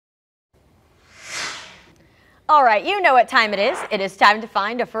All right, you know what time it is. It is time to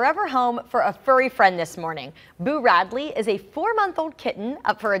find a forever home for a furry friend this morning. Boo Radley is a 4-month-old kitten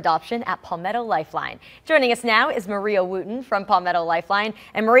up for adoption at Palmetto Lifeline. Joining us now is Maria Wooten from Palmetto Lifeline.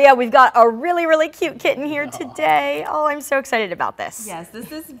 And Maria, we've got a really cute kitten here today. Oh, I'm so excited about this. Yes,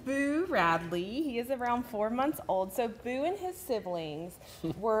 this is Boo Radley. He is around 4 months old. So Boo and his siblings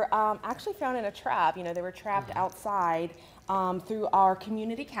were actually found in a trap. You know, they were trapped outside through our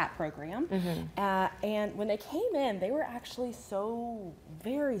community cat program. And when they came in, they were actually so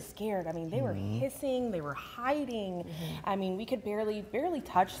very scared. I mean, they were hissing, they were hiding. I mean, we could barely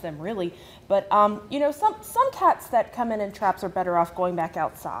touch them, really. But you know, some cats that come in traps are better off going back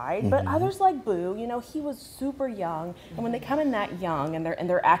outside. But others, like Boo, you know, he was super young. And when they come in that young and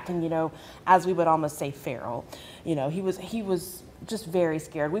they're acting, you know, as we would almost say feral, you know, he was just very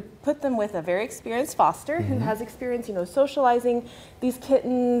scared. We put them with a very experienced foster who has experience, you know, socializing these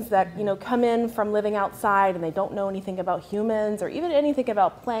kittens that, you know, come in from living outside and they don't know anything about humans or even anything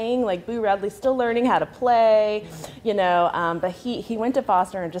about playing. Like Boo Radley's still learning how to play, you know, but he went to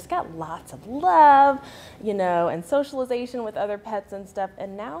foster and just got lots of love, you know, and socialization with other pets and stuff.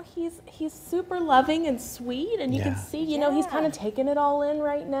 And now he's super loving and sweet, and you can see, you know, he's kind of taking it all in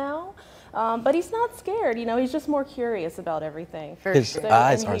right now. But he's not scared, you know, he's just more curious about everything. His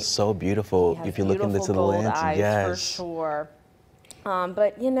eyes are so beautiful if you look into the lens. Eyes, for sure.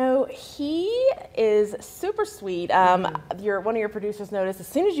 But you know, he is super sweet. One of your producers noticed as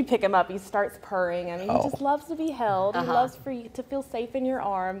soon as you pick him up, he starts purring. I mean, he just loves to be held. He loves for you to feel safe in your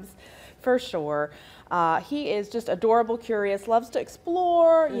arms, for sure. He is just adorable, curious, loves to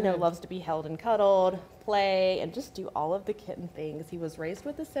explore, you know, loves to be held and cuddled, play, and just do all of the kitten things. He was raised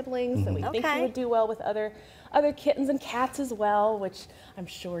with his siblings, and we think he would do well with other kittens and cats as well, which I'm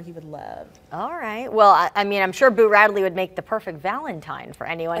sure he would love. All right. Well, I mean, I'm sure Boo Radley would make the perfect Valentine for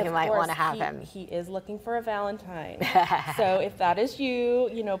anyone who might want to have him. He is looking for a Valentine. So if that is you,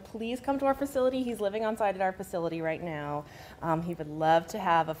 you know, please come to our facility. He's living on site at our facility right now. He would love to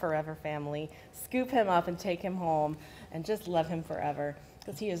have a forever family. Scoop him up and take him home and just love him forever,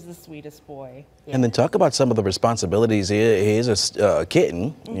 because he is the sweetest boy. And then talk about some of the responsibilities. He is a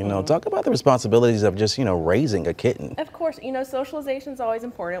kitten, you know, talk about the responsibilities of just, you know, raising a kitten. Of course, you know, socialization is always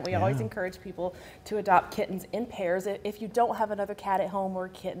important. We always encourage people to adopt kittens in pairs if you don't have another cat at home or a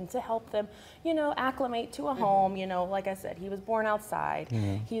kitten, to help them, you know, acclimate to a home. You know, like I said, he was born outside.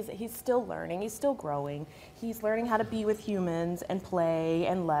 He's still learning, he's still growing. He's learning how to be with humans and play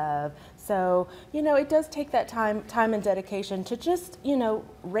and love. So, you know, it does take that time and dedication to just, you know,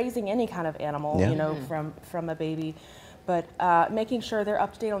 raising any kind of animal, you know, from a baby. But making sure they're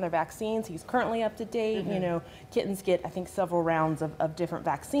up to date on their vaccines. He's currently up to date. You know, kittens get, I think, several rounds of different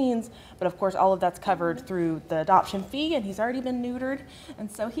vaccines. But of course, all of that's covered through the adoption fee, and he's already been neutered.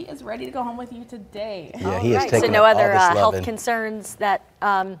 And so he is ready to go home with you today. Yeah, he is taking so no other all this health concerns that,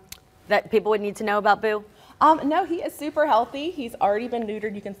 that people would need to know about Boo? No, he is super healthy. He's already been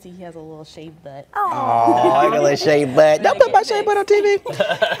neutered. You can see he has a little shaved butt. Oh, I got a little shaved butt. Don't put my shaved butt on TV.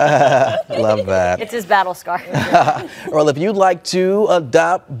 Love that. It's his battle scar. Well, if you'd like to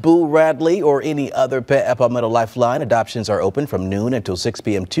adopt Boo Radley or any other pet at Palmetto Lifeline, adoptions are open from noon until 6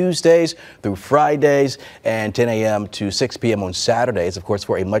 p.m. Tuesdays through Fridays, and 10 a.m. to 6 p.m. on Saturdays. Of course,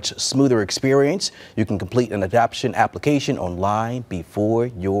 for a much smoother experience, you can complete an adoption application online before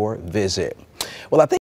your visit. Well, I think